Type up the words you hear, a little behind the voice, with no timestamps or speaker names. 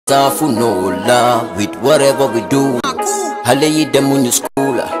Safunola with whatever we do. Hale yi demu ñu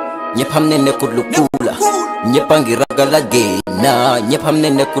school. Ñepp xam ne nekkul lu kula. Ñepp ngi ragal na ñepp xam ne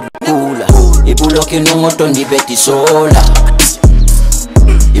nekkul lu kula. Ibuloke no moto ni beti sola.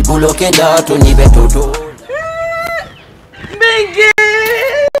 Ibuloke dato ni betoto.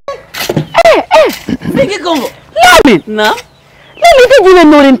 Bege Congo. Lamin. Na. Lamin te jibe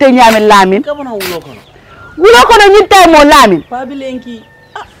norin te nyame Lamin. Ka bona wulo kono. Wulo kono ñin tay mo Lamin. Pa bi lenki.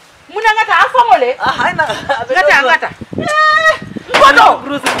 Muna ngata afongole. Hayna. Ngata.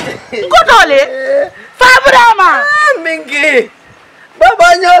 Ngoto le. Fabrama. Mingi.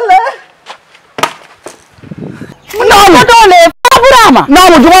 Baba nyola. Ngoto le Fabrama.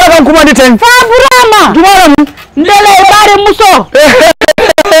 Namu jumara kan kuma ni ten. Fabrama. Jumara ndele bare muso.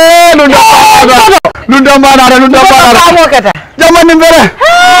 Lunda mana.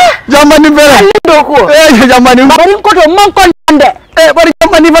 Jamani mbere. Ndoko. Jamani. Bari ngoto mon konde. Bari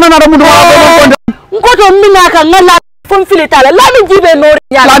jamani bana na mudu konde. Ngoto minaka ngala fon filitala Lamin jibe nori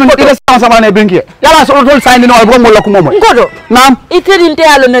yalla. Lamin ide sama ne benki. Yalla so tol sayni no ko ngol ko momo. Ngoto. Nam. Iterinte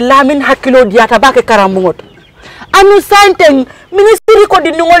yalla ne Lamin hakkilo diata bake karamu ngoto. Anu santen ministry ko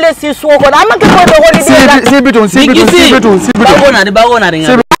di ngole si suwo ko amanke ko do holi si bitun bagona de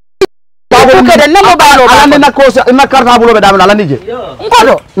nga ko de namo balo ala na ko na karta bulo be damna ala nije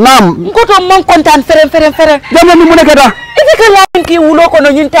ngoto nam ngoto mon kontan fere jamani mu nekata ite ka Lamin ki wulo ko no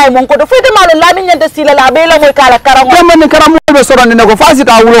nyintay mon ko do fete malo Lamin nyande sila la be la moy kala karango jamani karamu be sorande ne ko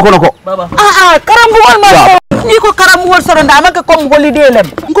fasita wulo ko nako karambu wol ma ni ko karambu wol soronda amanke ko holiday lem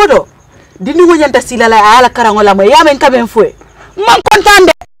ngoto dini wonyanta sila la ala karango la moy yamen kaben fue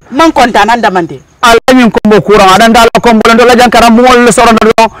man kontan andamande ala min kombo courant adan dal kombo ndo la jankara mol soro ndo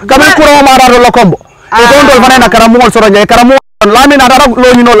kabe courant ma dal lo kombo e don dol fanena kara mol soro je kara mol Lamin adara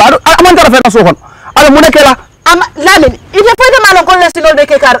lo nyino la aman tara fena sokon ala mu nekela Lamin ite fete malon ko lesino de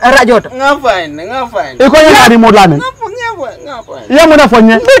ke kar radio to nga fine e ko yaani mo Lamin nga fine ya mu na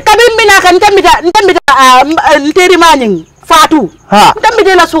fonye kabe mbina kan tambita nteri maning Fatu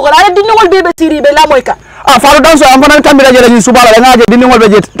tambite la sukara ala dinni wol bebe siri be la moyka Faru danso am fana tambita jere ni subala la ngaje dinni wol be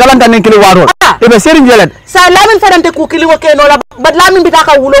jet talanta nen kili waro e be seri jelet sa Lamin farante ku kili wo ke no la bad Lamin bita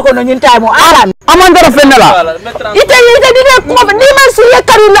ka wulo ko no nyinta mo aran aman dara fenela ite dine ko di man siri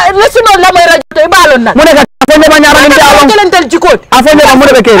kari lesino la moy radio to balon na mu ne ka fenje ma ñaara ni alon telentel jikot afenje ma mu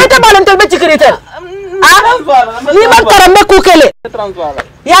de be ke ite balontel be cikritel ni man karam be ku kele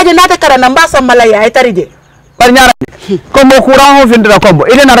yaaje nata karana mbasa malaya ay tarije par ñaara kombo courant ho findira kombo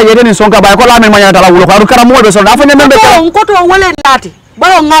ide na raje ni sonka bay ko Lamin ma ñaata la wulo ko kara mo be so da fenje membe ko to wole nati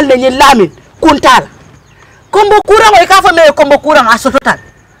bayo ngalle ni Lamin kuntal kombo courant o ka fa me kombo courant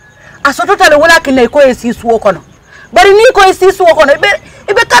asototal wala kinay ko e sisu kono bari ni ko e sisu kono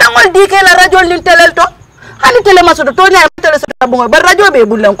be karangol dike la radio lin telel to hani tele masoto to nyaa tele so bongo bar radio be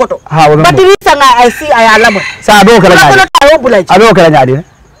bulen koto batiri sanga ay si ay alamo sa do kala nyaadi ado kala nyaadi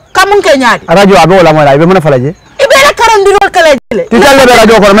kamun ke nyaadi radio abo la mo la be mona falaje ibe la karandirol kala jele ti talle be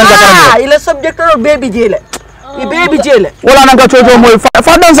radio ko men ka karandirol ile subject ro baby jele baby jele wala nan ka coco moy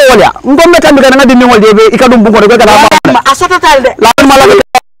fa dan so wala ngom metambi kana ngadi ngol de be ikadum bungo de ko kada ma asototal de la mala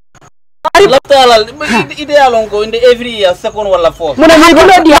laptalal ideal on ko inde every year second wala fourth muna ni ko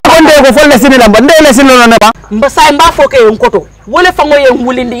di onde ko folle sinila ba ndele sinilo ne ba mbasa mba foke en koto wole fango yen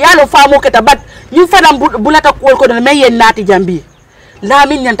wulindi yalo famo keta bat ñu fanam bulata ko ko don meyen nati jambi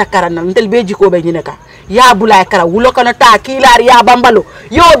Lamin nyanta karana ndel beji ko be nyineka ya bulay kara wulo kono ta kilar ya bambalo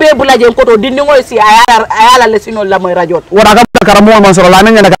yo be bulaje koto dinni ngoy si ayala le sino la moy radio wala ka kara mo man soro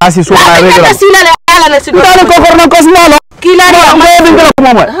Lamin nyana ka si so na regular la sila le ayala le sino dale ko korno ko smalo kilar ya mo be ngala ko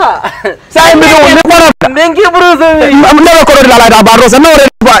mo sa mi do ne ko mengi bruzo am ne ko la da ba rosa no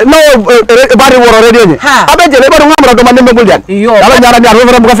bari woro radio ni abe je le baro ngamra do mande mbul jan dala nyara nyar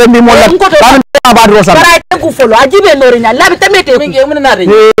woro ko fendi mo la ba rosa bara ku folo ajibe nori nya labi tamete mengi mun na de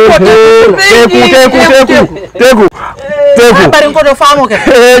teku bari ko do famo ke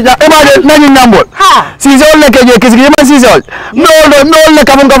ja e ma nani nyambol si zol ne ke je kisgi man si zol no le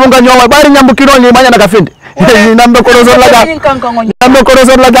kabun ka nyoma bari nyambu kino ni manya na ka fendi ni nambe ko so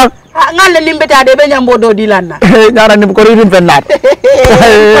la ga ngalle limbeta de be nyambo do dilanna nyara nim ko rin fennat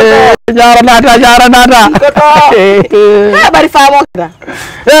nyara nata bari famo da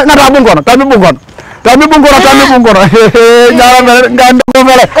nata bungono tammi bungono nyara ngando ko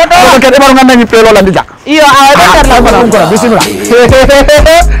fele ko ke bar nganda ni pelo la dija iyo a la bungono bismillah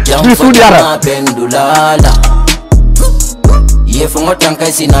bisudiyara pendulala ye fongo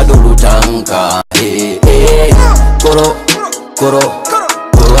tanka sina dolu tanka koro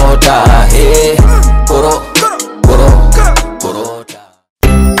korota koro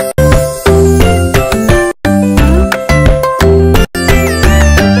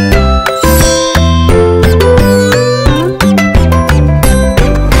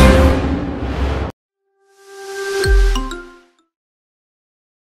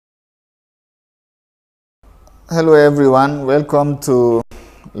Hello everyone, welcome to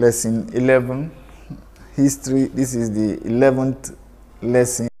lesson 11, history. This is the 11th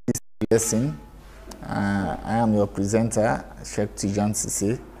lesson, history lesson. I am your presenter, Sheikh Tijan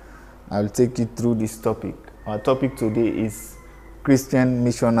Sisi. I will take you through this topic. Our topic today is Christian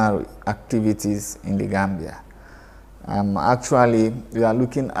missionary activities in the Gambia. Actually, we are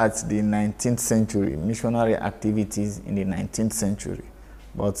looking at the 19th century, missionary activities in the 19th century.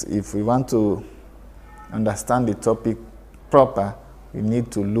 But if we want to understand the topic proper, we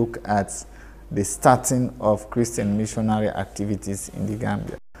need to look at the starting of Christian missionary activities in the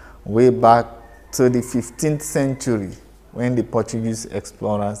Gambia, way back to the 15th century when the Portuguese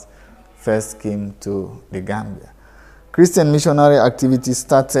explorers first came to the Gambia. Christian missionary activities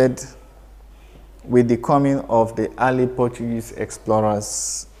started with the coming of the early Portuguese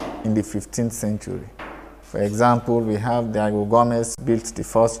explorers in the 15th century. For example, we have Diego Gomez built the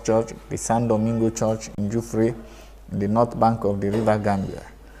first church, the San Domingo Church in Jufre, in the north bank of the river Gambia.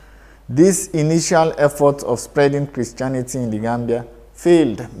 This initial effort of spreading Christianity in the Gambia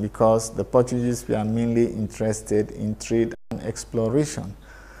failed because the Portuguese were mainly interested in trade and exploration.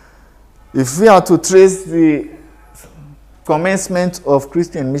 If we are to trace the commencement of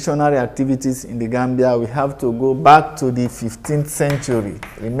Christian missionary activities in the Gambia, we have to go back to the 15th century.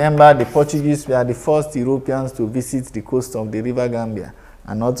 Remember, the Portuguese were the first Europeans to visit the coast of the river Gambia,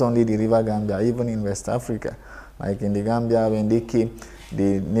 and not only the river Gambia, even in West Africa. Like in the Gambia, when they came,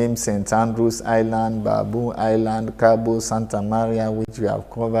 they named St. Andrews Island, Babu Island, Cabo, Santa Maria, which we have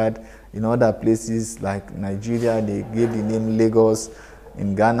covered. In other places like Nigeria, they gave the name Lagos.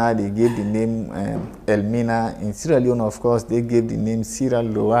 In Ghana, they gave the name Elmina. In Sierra Leone, of course, they gave the name Sierra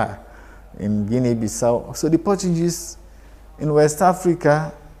Leone. In Guinea-Bissau. So the Portuguese in West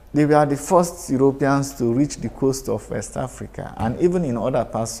Africa, they were the first Europeans to reach the coast of West Africa. And even in other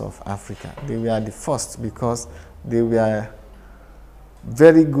parts of Africa, they were the first because they were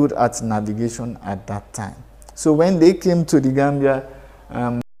very good at navigation at that time. So when they came to the Gambia,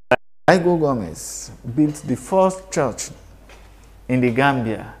 Diego Gomez built the first church in the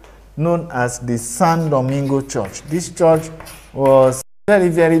Gambia, known as the San Domingo Church. This church was very,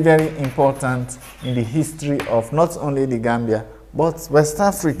 very, very important in the history of not only the Gambia, but West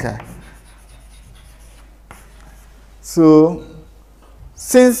Africa. So,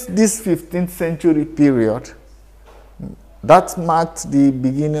 since this 15th century period, that marked the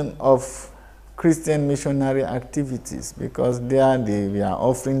beginning of Christian missionary activities, because there they were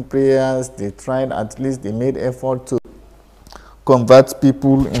offering prayers, they tried, at least they made effort to convert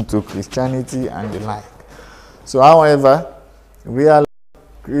people into Christianity and the like. So, however, real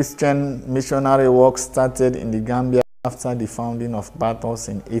Christian missionary work started in the Gambia after the founding of Bathurst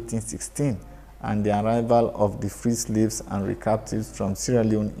in 1816 and the arrival of the free slaves and recaptives from Sierra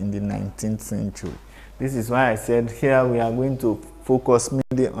Leone in the 19th century. This is why I said here we are going to focus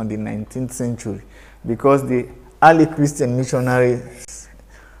mainly on the 19th century, because the early Christian missionary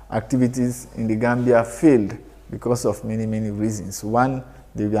activities in the Gambia failed because of many, many reasons. One,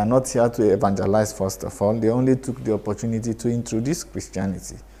 they were not here to evangelize, first of all. They only took the opportunity to introduce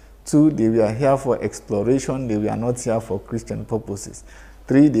Christianity. Two, they were here for exploration. They were not here for Christian purposes.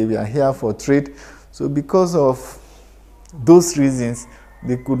 Three, they were here for trade. So because of those reasons,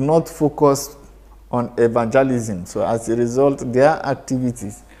 they could not focus on evangelism. So as a result, their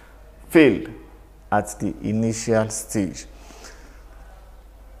activities failed at the initial stage.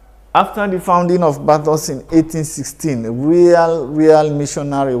 After the founding of Bathurst in 1816, real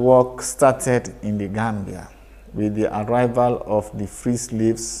missionary work started in the Gambia with the arrival of the free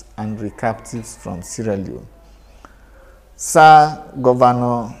slaves and recaptives from Sierra Leone.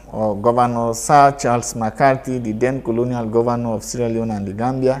 Governor Sir Charles McCarthy, the then colonial governor of Sierra Leone and the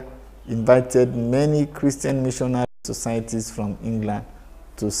Gambia, invited many Christian missionary societies from England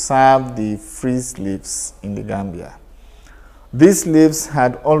to serve the free slaves in the Gambia. These slaves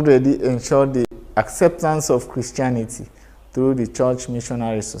had already ensured the acceptance of Christianity through the Church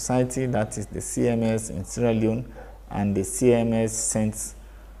Missionary Society, that is the CMS in Sierra Leone, and the CMS Saints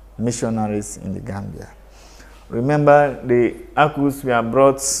Missionaries in the Gambia. Remember, the Akus were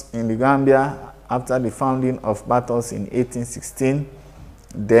brought in the Gambia after the founding of Bathurst in 1816.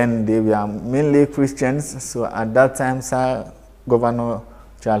 Then they were mainly Christians, so at that time, Sir Governor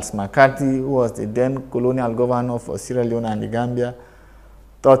Charles McCarthy, who was the then colonial governor for Sierra Leone and the Gambia,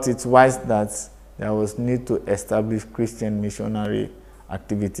 thought it wise that there was need to establish Christian missionary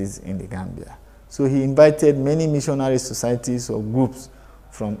activities in the Gambia. So he invited many missionary societies or groups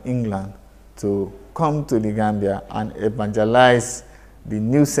from England to come to the Gambia and evangelize the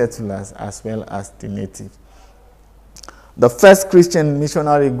new settlers as well as the natives. The first Christian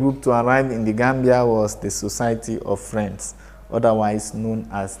missionary group to arrive in the Gambia was the Society of Friends, otherwise known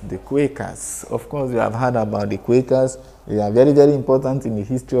as the Quakers. Of course, you have heard about the Quakers. They are very, very important in the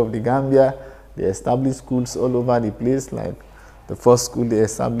history of the Gambia. They established schools all over the place, like the first school they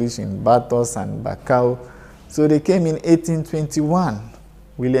established in Batos and Bakau. So they came in 1821.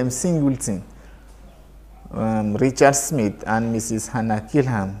 William Singleton, Richard Smith, and Mrs. Hannah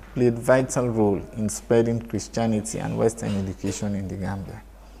Kilham played vital role in spreading Christianity and Western education in the Gambia.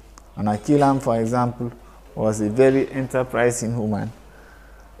 Hannah Kilham, for example, was a very enterprising woman.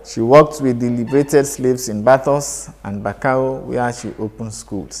 She worked with the liberated slaves in Batos and Bakau, where she opened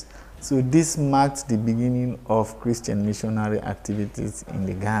schools. So this marked the beginning of Christian missionary activities in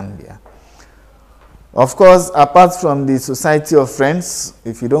the Gambia. Of course, apart from the Society of Friends,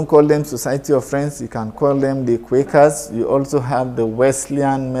 if you don't call them Society of Friends, you can call them the Quakers. You also have the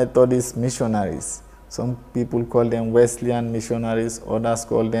Wesleyan Methodist missionaries. Some people call them Wesleyan missionaries, others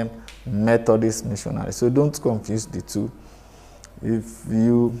call them Methodist missionaries. So don't confuse the two. If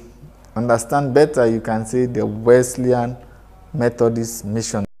you understand better, you can say the Wesleyan Methodist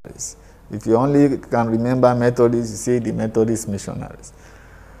missionaries. If you only can remember Methodists, you say the Methodist missionaries.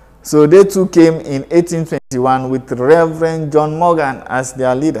 So they too came in 1821 with Reverend John Morgan as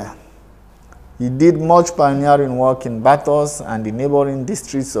their leader. He did much pioneering work in Batos and the neighboring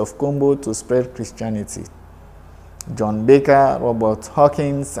districts of Combo to spread Christianity. John Baker, Robert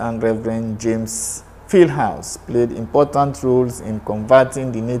Hawkins, and Reverend James Fieldhouse played important roles in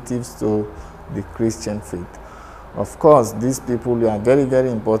converting the natives to the Christian faith. Of course, these people were very, very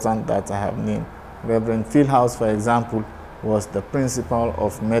important that I have named. Reverend Fieldhouse, for example, was the principal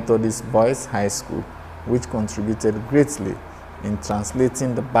of Methodist Boys High School, which contributed greatly in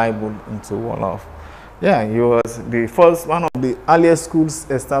translating the Bible into Wolof. Yeah, he was the first, one of the earliest schools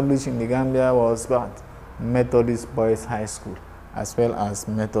established in the Gambia was what? Methodist Boys High School, as well as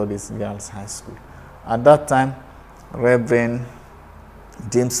Methodist Girls High School. At that time, Reverend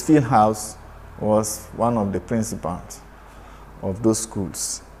James Fieldhouse was one of the principals of those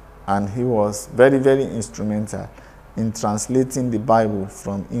schools, and he was very, very instrumental in translating the Bible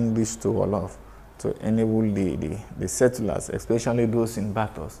from English to Wolof to enable the settlers, especially those in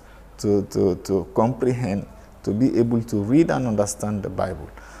Batos, to comprehend, to be able to read and understand the Bible.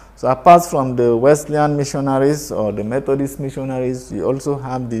 So apart from the Wesleyan missionaries or the Methodist missionaries, you also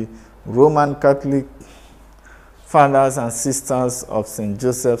have the Roman Catholic fathers and sisters of St.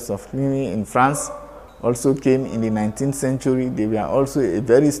 Joseph's of Cluny in France, also came in the 19th century. They were also a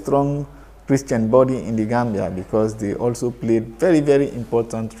very strong Christian body in the Gambia because they also played very, very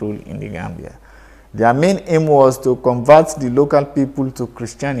important role in the Gambia. Their main aim was to convert the local people to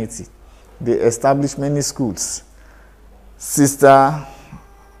Christianity. They established many schools. Sister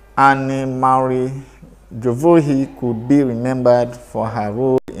Annie Maury Jovohi could be remembered for her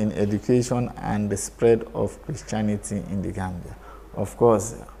role in education and the spread of Christianity in the Gambia. Of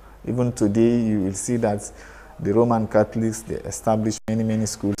course, even today you will see that the Roman Catholics, they established many, many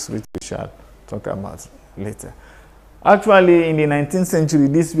schools, which we shall talk about later. Actually, in the 19th century,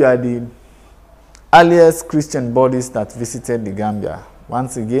 these were the earliest Christian bodies that visited the Gambia.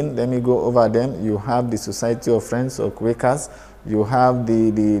 Once again, let me go over them. You have the Society of Friends or Quakers. You have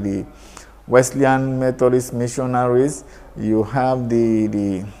the Wesleyan Methodist missionaries. You have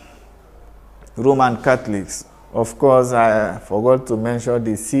the Roman Catholics. Of course, I forgot to mention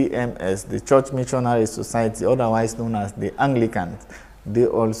the CMS, the Church Missionary Society, otherwise known as the Anglicans. They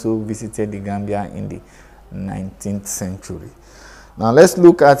also visited the Gambia in the 19th century. Now let's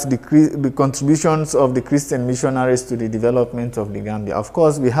look at the contributions of the Christian missionaries to the development of the Gambia. Of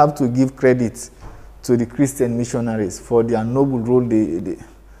course, we have to give credit to the Christian missionaries for their noble role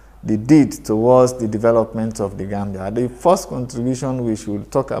they did towards the development of the Gambia. The first contribution we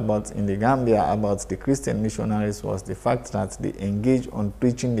should talk about in the Gambia about the Christian missionaries was the fact that they engaged on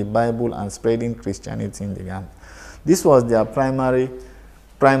preaching the Bible and spreading Christianity in the Gambia. This was their primary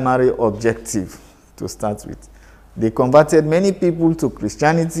objective to start with. They converted many people to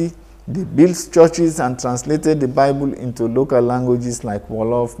Christianity. They built churches and translated the Bible into local languages like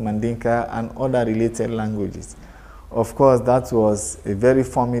Wolof, Mandinka, and other related languages. Of course, that was a very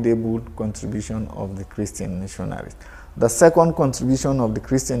formidable contribution of the Christian missionaries. The second contribution of the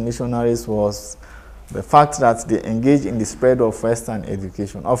Christian missionaries was the fact that they engaged in the spread of Western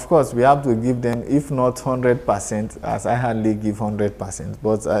education. Of course, we have to give them, if not 100%, as I hardly give 100%,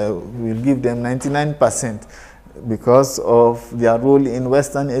 but I will give them 99% because of their role in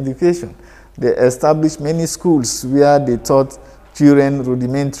Western education. They established many schools where they taught children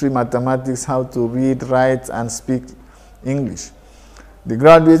rudimentary mathematics, how to read, write, and speak English. The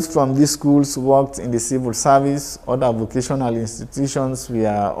graduates from these schools worked in the civil service. Other vocational institutions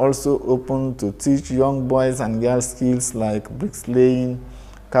were also open to teach young boys and girls skills like bricklaying,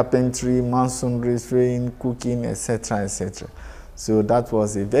 carpentry, masonry, sewing, cooking, etc., etc. So that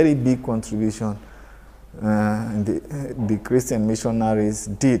was a very big contribution the Christian missionaries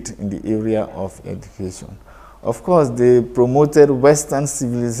did in the area of education. Of course, they promoted Western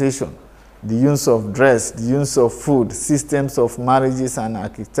civilization, the use of dress, the use of food, systems of marriages and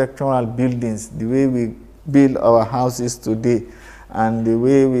architectural buildings, the way we build our houses today, and the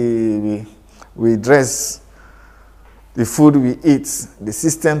way we dress, the food we eat, the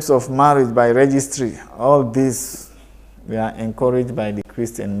systems of marriage by registry. All these were encouraged by the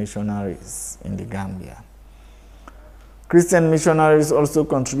Christian missionaries in the Gambia. Christian missionaries also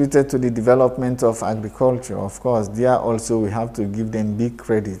contributed to the development of agriculture. Of course, there also we have to give them big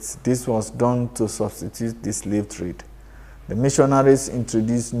credits. This was done to substitute the slave trade. The missionaries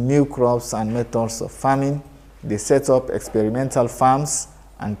introduced new crops and methods of farming. They set up experimental farms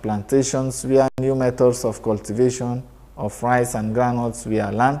and plantations where new methods of cultivation of rice and groundnuts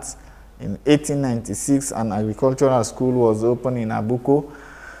were learnt. In 1896, an agricultural school was opened in Abuko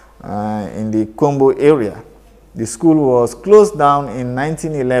in the Kombo area. The school was closed down in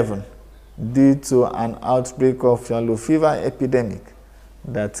 1911 due to an outbreak of yellow fever epidemic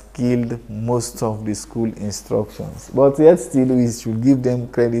that killed most of the school instructions. But yet still we should give them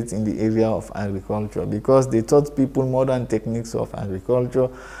credit in the area of agriculture because they taught people modern techniques of agriculture.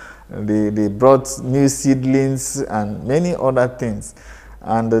 They brought new seedlings and many other things.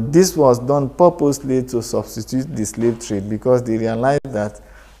 And this was done purposely to substitute the slave trade because they realized that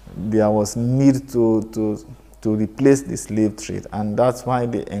there was need to replace the slave trade, and that's why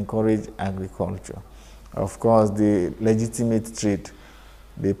they encourage agriculture. Of course, the legitimate trade.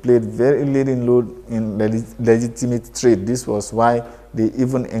 They played very leading role in legitimate trade. This was why they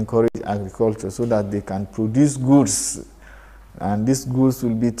even encourage agriculture so that they can produce goods, and these goods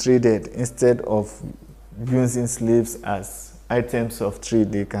will be traded instead of using slaves as items of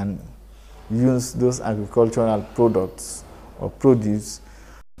trade. They can use those agricultural products or produce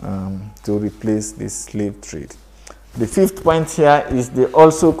to replace the slave trade. The fifth point here is they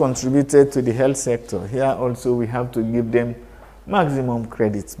also contributed to the health sector. Here also we have to give them maximum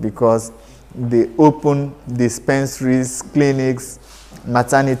credit because they opened dispensaries, clinics,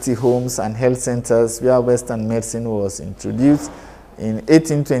 maternity homes and health centers where Western medicine was introduced. In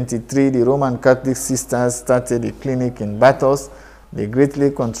 1823, the Roman Catholic sisters started a clinic in Batos. They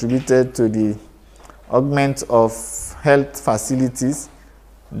greatly contributed to the augment of health facilities.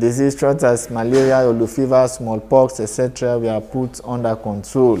 Diseases such as malaria, yellow fever, smallpox, etc. were put under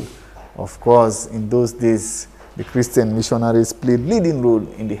control. Of course, in those days, the Christian missionaries played leading role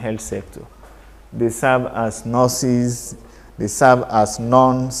in the health sector. They served as nurses, they served as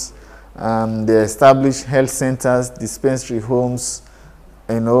nuns, they established health centers, dispensary homes,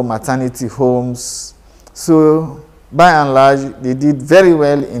 maternity homes. So, by and large, they did very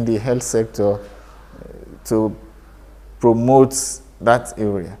well in the health sector to promote that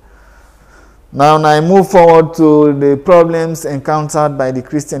area. Now I move forward to the problems encountered by the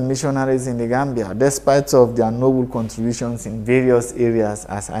Christian missionaries in the Gambia, despite of their noble contributions in various areas,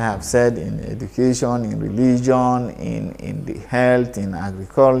 as I have said, in education, in religion, in the health, in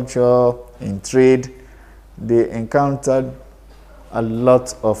agriculture, in trade. They encountered a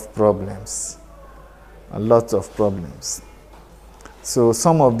lot of problems. A lot of problems. So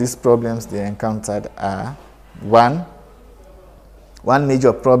some of these problems they encountered are, one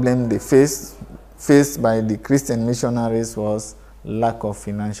major problem they faced by the Christian missionaries was lack of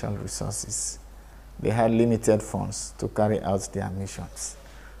financial resources. They had limited funds to carry out their missions.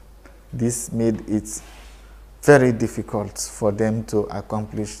 This made it very difficult for them to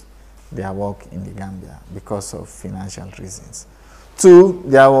accomplish their work in the Gambia because of financial reasons. Two,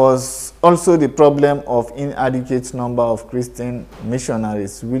 there was also the problem of inadequate number of Christian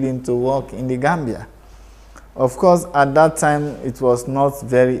missionaries willing to work in the Gambia. Of course, at that time, it was not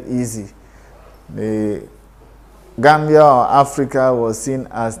very easy. The Gambia or Africa was seen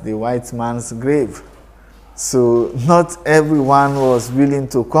as the white man's grave. So not everyone was willing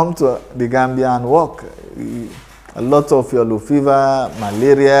to come to the Gambia and work. A lot of yellow fever,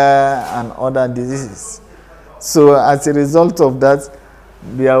 malaria, and other diseases. So as a result of that,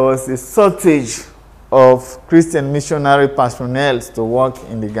 there was a shortage of Christian missionary personnel to work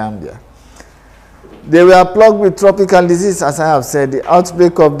in the Gambia. They were plagued with tropical disease, as I have said. The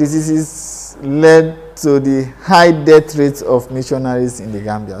outbreak of diseases led to the high death rates of missionaries in the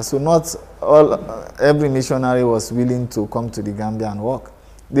Gambia. So not every missionary was willing to come to the Gambia and work.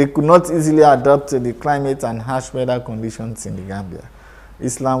 They could not easily adapt to the climate and harsh weather conditions in the Gambia.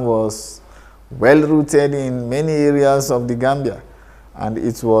 Islam was well rooted in many areas of the Gambia, and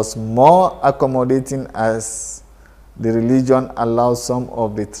it was more accommodating as the religion allowed some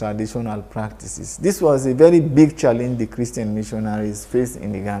of the traditional practices. This was a very big challenge the Christian missionaries faced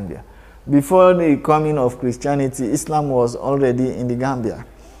in the Gambia. Before the coming of Christianity, Islam was already in the Gambia.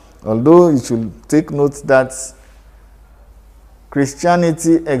 Although you should take note that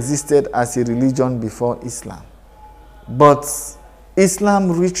Christianity existed as a religion before Islam. But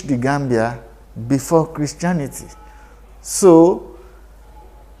Islam reached the Gambia before Christianity. So,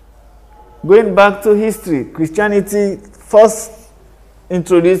 going back to history, Christianity first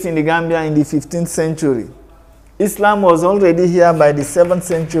introduced in the Gambia in the 15th century. Islam was already here by the 7th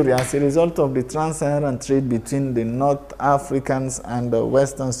century as a result of the trans-Saharan trade between the North Africans and the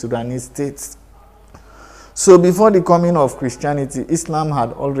Western Sudanese states. So before the coming of Christianity, Islam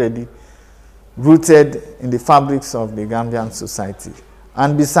had already rooted in the fabrics of the Gambian society.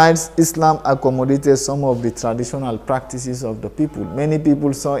 And besides, Islam accommodated some of the traditional practices of the people. Many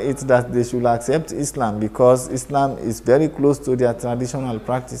people saw it that they should accept Islam because Islam is very close to their traditional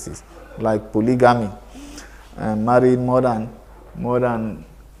practices, like polygamy, marrying more than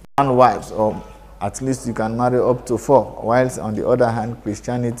one wife, or at least you can marry up to 4, whilst on the other hand,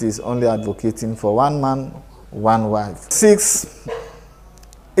 Christianity is only advocating for one man, one wife. 6,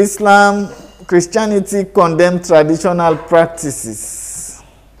 Christianity condemned traditional practices.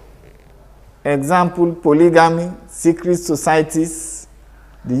 Example, polygamy, secret societies,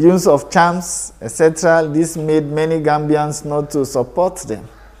 the use of charms, etc. This made many Gambians not to support them.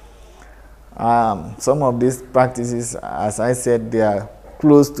 Some of these practices, as I said, they are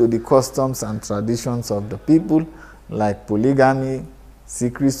close to the customs and traditions of the people, like polygamy,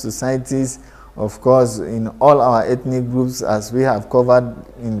 secret societies. Of course, in all our ethnic groups, as we have covered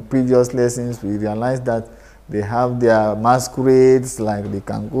in previous lessons, we realized that they have their masquerades like the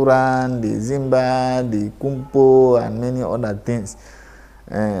Kankuran, the Zimba, the Kumpo, and many other things.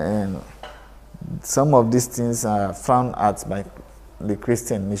 And some of these things are frowned at by the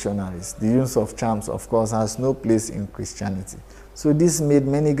Christian missionaries. The use of charms, of course, has no place in Christianity. So this made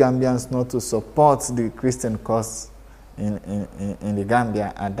many Gambians not to support the Christian cause in the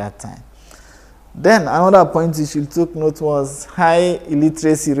Gambia at that time. Then another point you should take note was high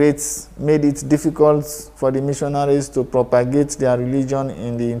illiteracy rates made it difficult for the missionaries to propagate their religion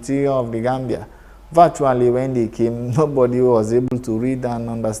in the interior of the Gambia. Virtually when they came, nobody was able to read and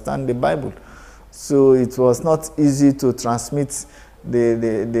understand the Bible. So it was not easy to transmit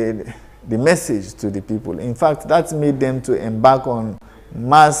the message to the people. In fact, that made them to embark on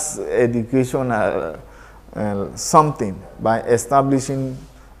mass education something by establishing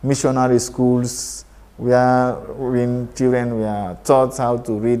missionary schools where children were taught how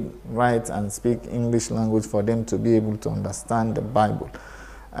to read, write, and speak English language for them to be able to understand the Bible.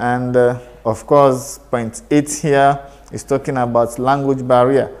 And of course, point 8 here is talking about language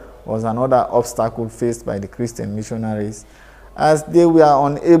barrier was another obstacle faced by the Christian missionaries, as they were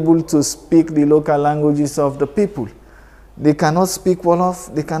unable to speak the local languages of the people. They cannot speak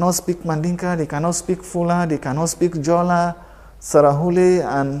Wolof, they cannot speak Mandinka, they cannot speak Fula, they cannot speak Jola, Sarahule,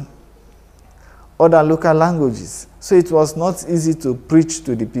 and other local languages. So it was not easy to preach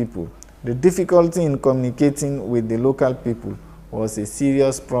to the people. The difficulty in communicating with the local people was a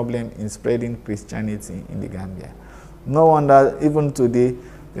serious problem in spreading Christianity in the Gambia. No wonder even today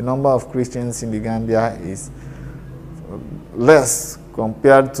the number of Christians in the Gambia is less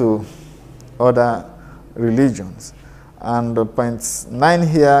compared to other religions. And point 9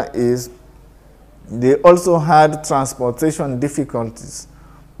 here is they also had transportation difficulties.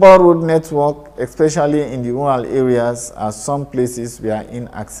 Poor road network, especially in the rural areas, as some places were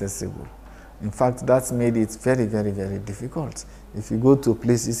inaccessible. In fact, that made it very, very, very difficult. If you go to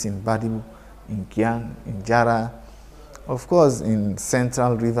places in Badibu, in Kiang, in Jara, of course, in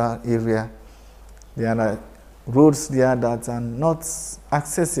Central River area, there are roads there that are not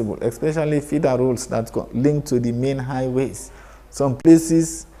accessible, especially feeder roads that link to the main highways. Some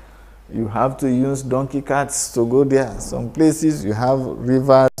places you have to use donkey carts to go there. Some places you have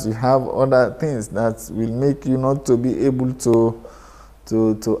rivers, you have other things that will make you not to be able to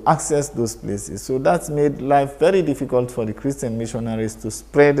access those places. So that made life very difficult for the Christian missionaries to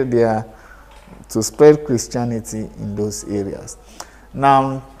spread Christianity in those areas.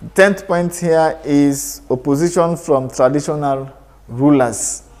 Now, 10th point here is opposition from traditional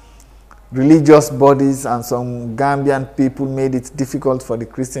rulers. Religious bodies and some Gambian people made it difficult for the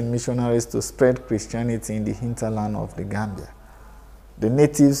Christian missionaries to spread Christianity in the hinterland of the Gambia. The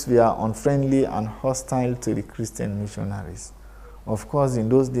natives were unfriendly and hostile to the Christian missionaries. Of course, in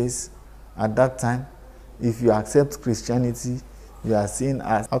those days, at that time, if you accept Christianity, You are seen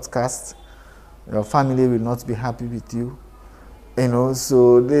as outcast. Your family will not be happy with you. You know,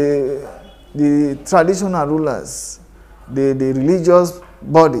 so the traditional rulers, the religious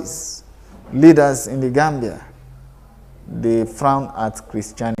bodies, leaders in the Gambia, they frown at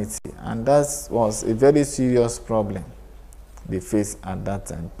Christianity, and that was a very serious problem they faced at that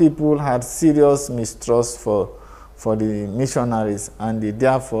time. People had serious mistrust for the missionaries, and they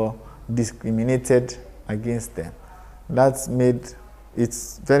therefore discriminated against them. That made it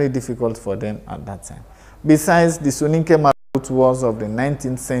very difficult for them at that time. Besides, the Soninke Marabut wars of the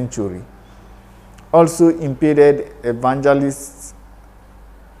 19th century also impeded evangelist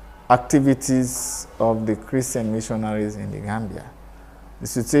activities of the Christian missionaries in the Gambia. The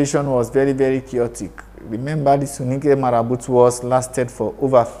situation was very, very chaotic. Remember, the Soninke Marabut wars lasted for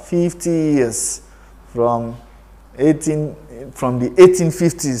over 50 years, from the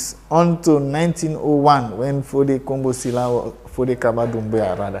 1850s until 1901, when Fode Kombosila, Fode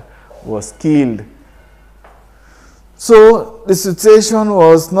Kabadumbuya rather, was killed. So the situation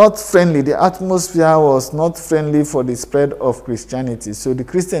was not friendly. The atmosphere was not friendly for the spread of Christianity. So the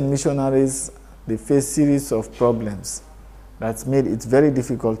Christian missionaries, they faced series of problems that made it very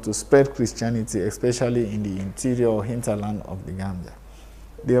difficult to spread Christianity, especially in the interior or hinterland of the Gambia.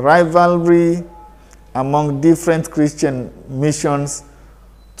 The rivalry among different Christian missions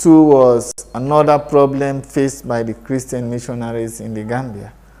too was another problem faced by the Christian missionaries in the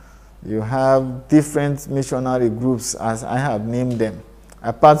Gambia. You have different missionary groups, as I have named them.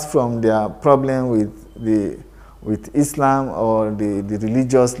 Apart from their problem with Islam or the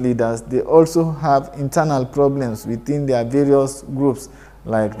religious leaders, they also have internal problems within their various groups,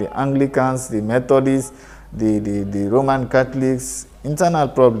 like the Anglicans, the Methodists, the Roman Catholics, internal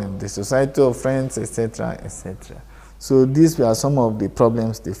problems, the Society of Friends, etc., etc. So these were some of the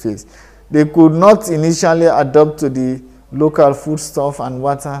problems they faced. They could not initially adapt to the local foodstuff and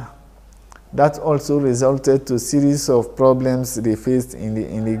water. That also resulted to a series of problems they faced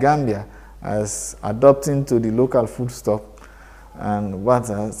in the Gambia, as adapting to the local foodstuff and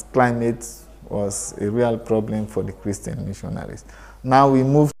water climate was a real problem for the Christian missionaries. Now we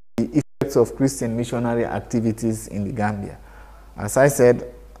move to the effects of Christian missionary activities in the Gambia. As I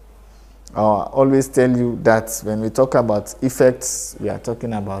said, I always tell you that when we talk about effects, we are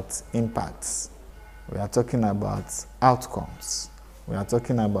talking about impacts. We are talking about outcomes. We are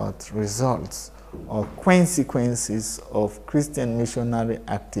talking about results or consequences of Christian missionary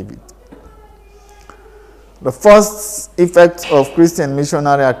activity. The first effect of Christian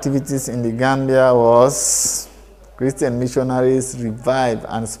missionary activities in the Gambia was Christian missionaries revived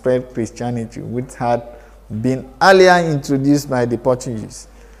and spread Christianity, which had been earlier introduced by the Portuguese.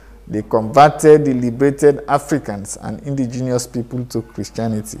 They converted the liberated Africans and indigenous people to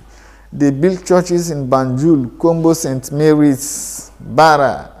Christianity. They built churches in Banjul, Kombo St. Mary's,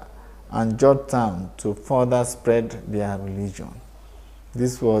 Barra, and Georgetown to further spread their religion.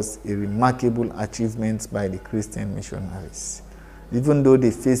 This was a remarkable achievement by the Christian missionaries. Even though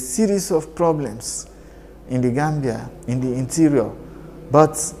they faced series of problems in the Gambia, in the interior,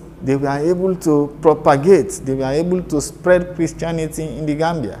 but they were able to propagate, they were able to spread Christianity in the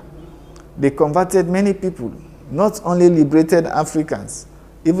Gambia. They converted many people, not only liberated Africans,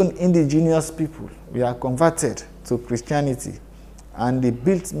 even indigenous people were converted to Christianity, and they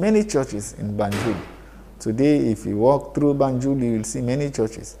built many churches in Banjul. Today, if you walk through Banjul, you will see many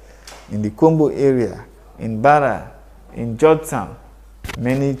churches. In the Kombo area, in Barra, in Georgetown,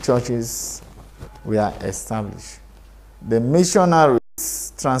 many churches were established. The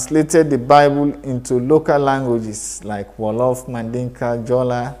missionaries translated the Bible into local languages like Wolof, Mandinka,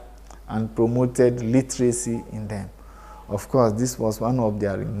 Jola, and promoted literacy in them. Of course, this was one of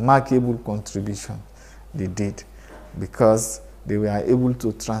their remarkable contributions they did, because they were able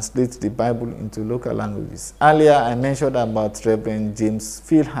to translate the Bible into local languages. Earlier, I mentioned about Reverend James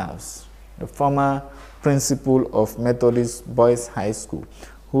Fieldhouse, the former principal of Methodist Boys High School,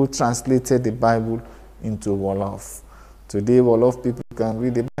 who translated the Bible into Wolof. Today, Wolof people can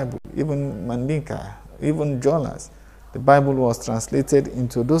read the Bible, even Mandinka, even Jolas. The Bible was translated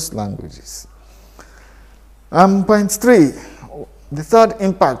into those languages. Point 3, the third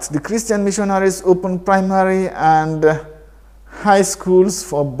impact. The Christian missionaries opened primary and high schools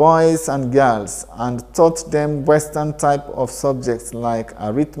for boys and girls and taught them Western type of subjects like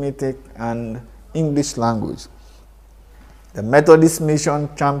arithmetic and English language. The Methodist mission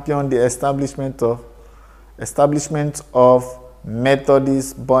championed the establishment of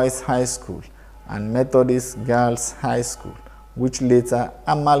Methodist Boys High School and Methodist Girls High School, which later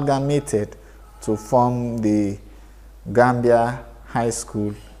amalgamated to form the Gambia High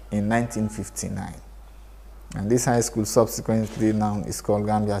School in 1959. And this high school subsequently now is called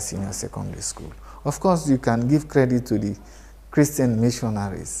Gambia Senior Secondary School. Of course, you can give credit to the Christian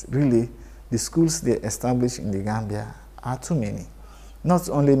missionaries. Really, the schools they established in the Gambia are too many. Not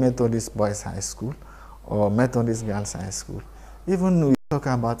only Methodist Boys High School or Methodist Girls High School. Even we talk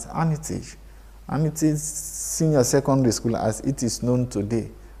about Armitage. Armitage Senior Secondary School, as it is known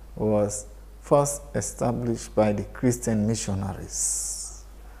today, was first established by the Christian missionaries.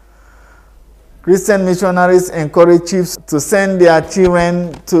 Christian missionaries encourage chiefs to send their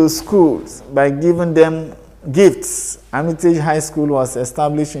children to schools by giving them gifts. Armitage High School was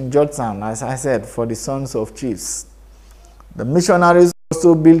established in Georgetown, as I said, for the sons of chiefs. The missionaries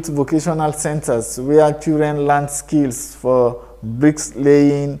also built vocational centers where children learned skills for bricks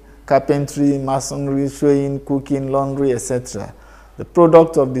laying, carpentry, masonry, sewing, cooking, laundry, etc. The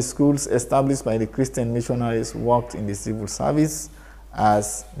product of the schools established by the Christian missionaries worked in the civil service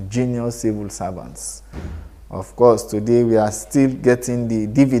as junior civil servants. Of course, today we are still getting the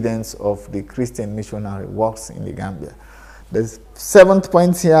dividends of the Christian missionary works in the Gambia. The seventh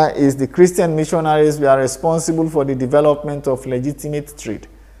point here is the Christian missionaries were responsible for the development of legitimate trade.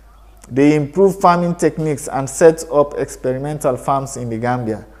 They improved farming techniques and set up experimental farms in the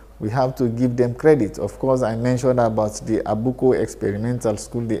Gambia. We have to give them credit. Of course, I mentioned about the Abuko Experimental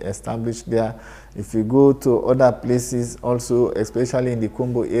School they established there. If you go to other places also, especially in the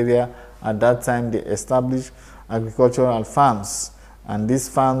Kumbo area, at that time they established agricultural farms. And these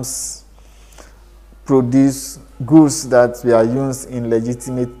farms produce goods that were used in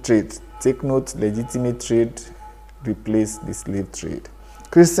legitimate trade. Take note, legitimate trade replaced the slave trade.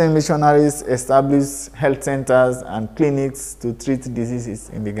 Christian missionaries established health centers and clinics to treat diseases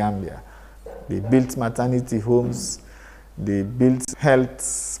in the Gambia. They built maternity homes, they built health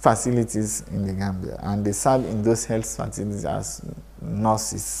facilities in the Gambia, and they serve in those health facilities as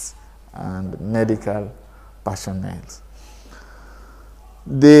nurses and medical personnel.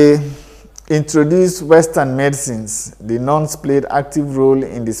 They introduced Western medicines. The nuns played active role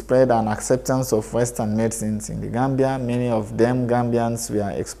in the spread and acceptance of Western medicines in the Gambia. Many of them Gambians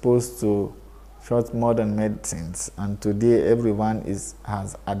were exposed to short modern medicines, and today everyone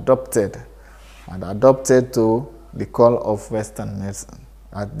has adopted to the call of Western medicine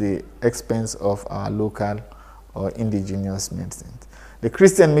at the expense of our local or indigenous medicines. The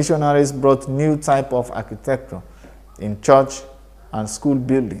Christian missionaries brought new type of architecture in church and school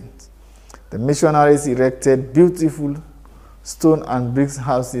buildings. The missionaries erected beautiful stone and brick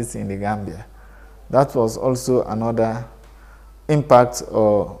houses in the Gambia. That was also another impact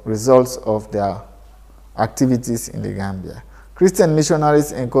or results of their activities in the Gambia. Christian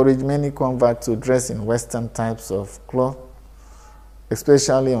missionaries encouraged many converts to dress in Western types of cloth,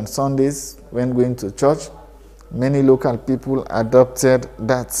 especially on Sundays when going to church. Many local people adopted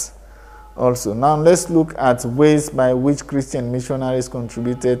that also. Now let's look at ways by which Christian missionaries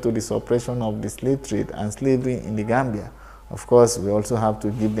contributed to the suppression of the slave trade and slavery in the Gambia. Of course, we also have to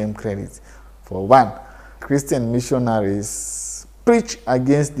give them credit. For one, Christian missionaries preached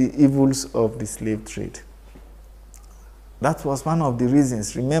against the evils of the slave trade. That was one of the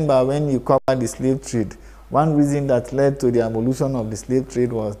reasons. Remember, when you cover the slave trade, one reason that led to the abolition of the slave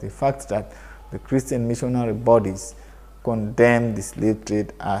trade was the fact that the Christian missionary bodies condemned the slave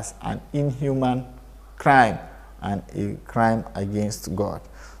trade as an inhuman crime and a crime against God.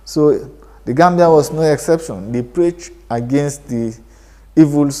 So the Gambia was no exception. They preached against the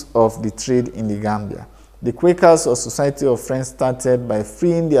evils of the trade in the Gambia. The Quakers or Society of Friends started by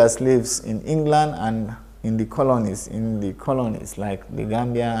freeing their slaves in England and in the colonies like the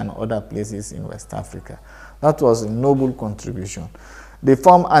Gambia and other places in West Africa. That was a noble contribution. They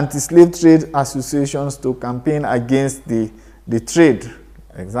formed anti-slave trade associations to campaign against the trade.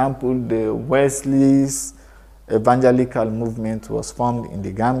 Example, the Wesley's evangelical movement was formed in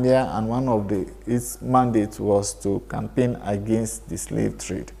the Gambia, and one of its mandates was to campaign against the slave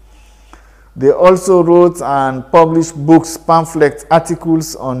trade. They also wrote and published books, pamphlets,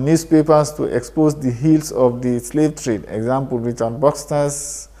 articles on newspapers to expose the ills of the slave trade. Example, Richard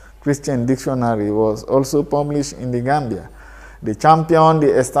Buxter's Christian Dictionary was also published in the Gambia. They championed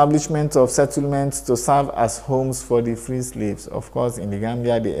the establishment of settlements to serve as homes for the free slaves. Of course, in the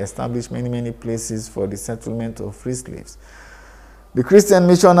Gambia, they established many places for the settlement of free slaves. The Christian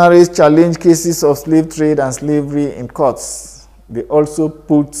missionaries challenged cases of slave trade and slavery in courts. They also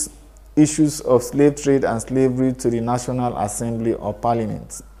put issues of slave trade and slavery to the National Assembly or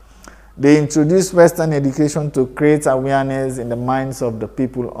Parliament. They introduced Western education to create awareness in the minds of the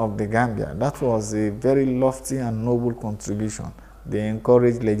people of the Gambia. That was a very lofty and noble contribution. They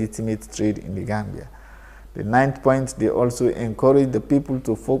encouraged legitimate trade in the Gambia. The 9th point, they also encourage the people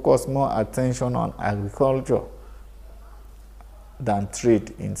to focus more attention on agriculture than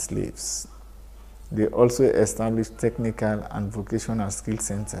trade in slaves. They also established technical and vocational skill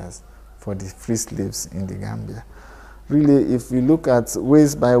centers for the free slaves in the Gambia. Really, if we look at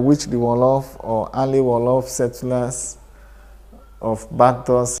ways by which the Wolof or early Wolof settlers of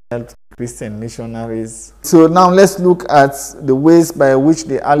Batos helped Christian missionaries. So now let's look at the ways by which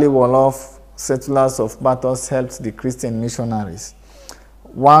the early Wolof settlers of Batos helped the Christian missionaries.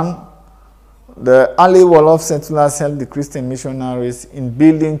 One, the early Wolof settlers helped the Christian missionaries in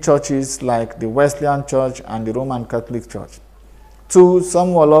building churches like the Wesleyan Church and the Roman Catholic Church. Two, some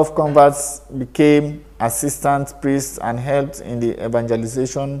Wolof converts became assistant priests and helped in the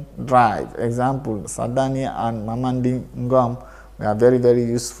evangelization drive. Example, Sadani and Mamandi Ngom were very, very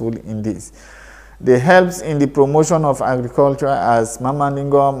useful in this. They helped in the promotion of agriculture as Mamandi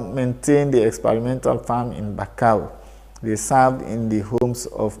Ngom maintained the experimental farm in Bakau. They served in the homes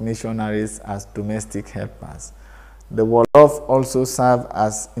of missionaries as domestic helpers. The Wolof also served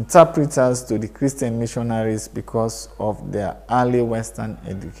as interpreters to the Christian missionaries because of their early Western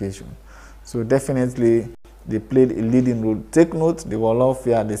education. So definitely they played a leading role. Take note, the Wolof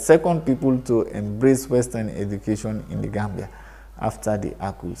were the second people to embrace Western education in the Gambia after the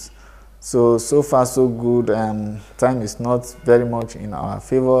Akus. So far so good. Time is not very much in our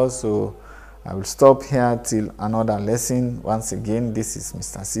favor, so I will stop here till another lesson. Once again, this is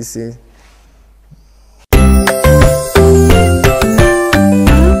Mr. Cisse.